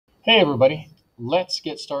Hey everybody, let's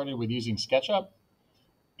get started with using SketchUp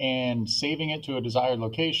and saving it to a desired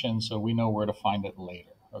location so we know where to find it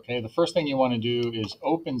later. Okay, the first thing you want to do is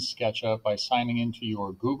open SketchUp by signing into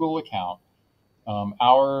your Google account.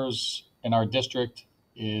 Ours in our district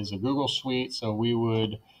is a Google Suite, so we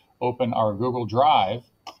would open our Google Drive,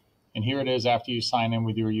 and here it is after you sign in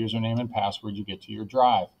with your username and password, you get to your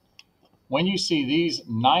Drive. When you see these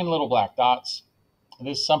 9 little black dots,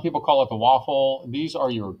 some people call it the waffle. These are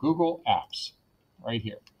your Google apps right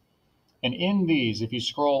here. And in these, if you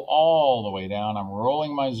scroll all the way down, I'm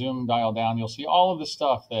rolling my zoom dial down, you'll see all of the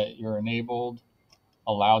stuff that you're enabled,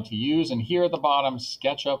 allowed to use. And here at the bottom,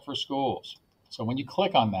 SketchUp for Schools. So when you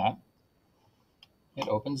click on that, it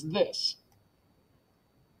opens this.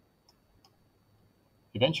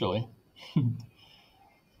 Eventually.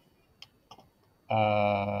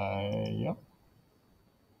 Yep.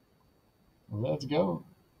 Let's go.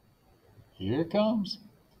 Here it comes.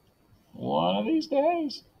 One of these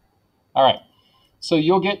days. All right. So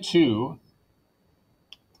you'll get to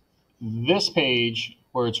this page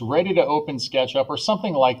where it's ready to open SketchUp or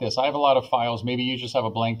something like this. I have a lot of files. Maybe you just have a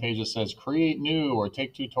blank page that says create new or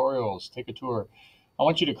take tutorials, take a tour. I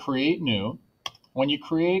want you to create new. When you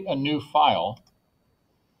create a new file,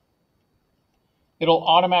 it'll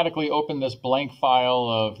automatically open this blank file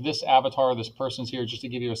of this avatar, this person's here, just to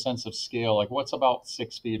give you a sense of scale, like what's about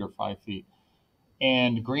 6 feet or 5 feet.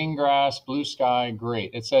 And green grass, blue sky,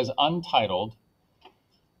 great. It says untitled.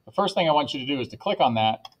 The first thing I want you to do is to click on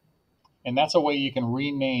that, and that's a way you can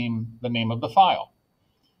rename the name of the file.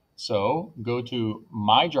 So go to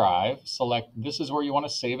My Drive, select this is where you want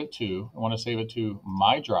to save it to. I want to save it to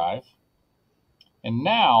My Drive. And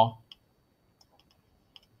now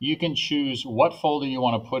you can choose what folder you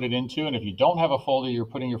want to put it into. And if you don't have a folder you're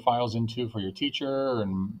putting your files into for your teacher,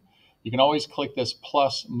 and you can always click this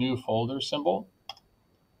plus new folder symbol,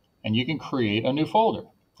 and you can create a new folder.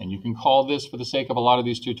 And you can call this, for the sake of a lot of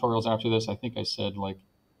these tutorials after this, I think I said like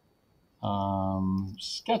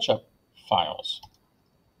SketchUp files.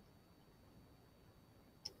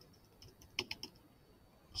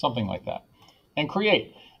 Something like that. And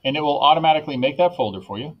create. And it will automatically make that folder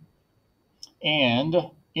for you. And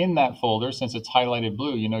in that folder, since it's highlighted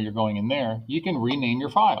blue, you know you're going in there, you can rename your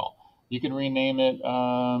file. You can rename it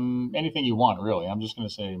anything you want, really. I'm just going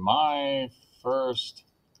to say my first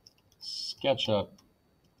SketchUp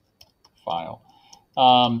file.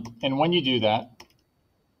 And when you do that,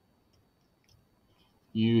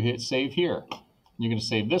 you hit save here. You're going to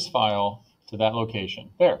save this file to that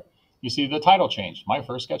location. There. You see the title changed, my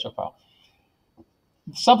first SketchUp file.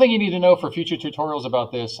 Something you need to know for future tutorials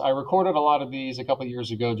about this, I recorded a lot of these a couple of years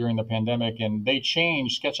ago during the pandemic, and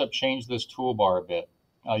SketchUp changed this toolbar a bit.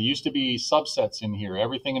 Used to be subsets in here.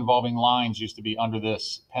 Everything involving lines used to be under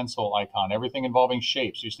this pencil icon. Everything involving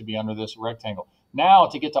shapes used to be under this rectangle. Now,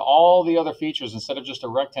 to get to all the other features, instead of just a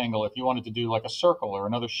rectangle, if you wanted to do like a circle or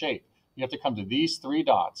another shape, you have to come to these 3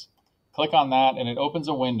 dots, click on that, and it opens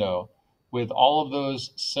a window with all of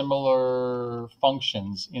those similar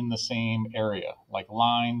functions in the same area, like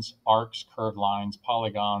lines, arcs, curved lines,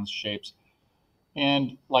 polygons, shapes,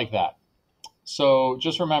 and like that. So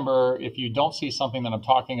just remember, if you don't see something that I'm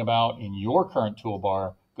talking about in your current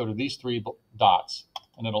toolbar, go to these 3 dots,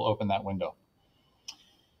 and it'll open that window.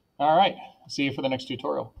 All right, see you for the next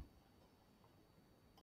tutorial.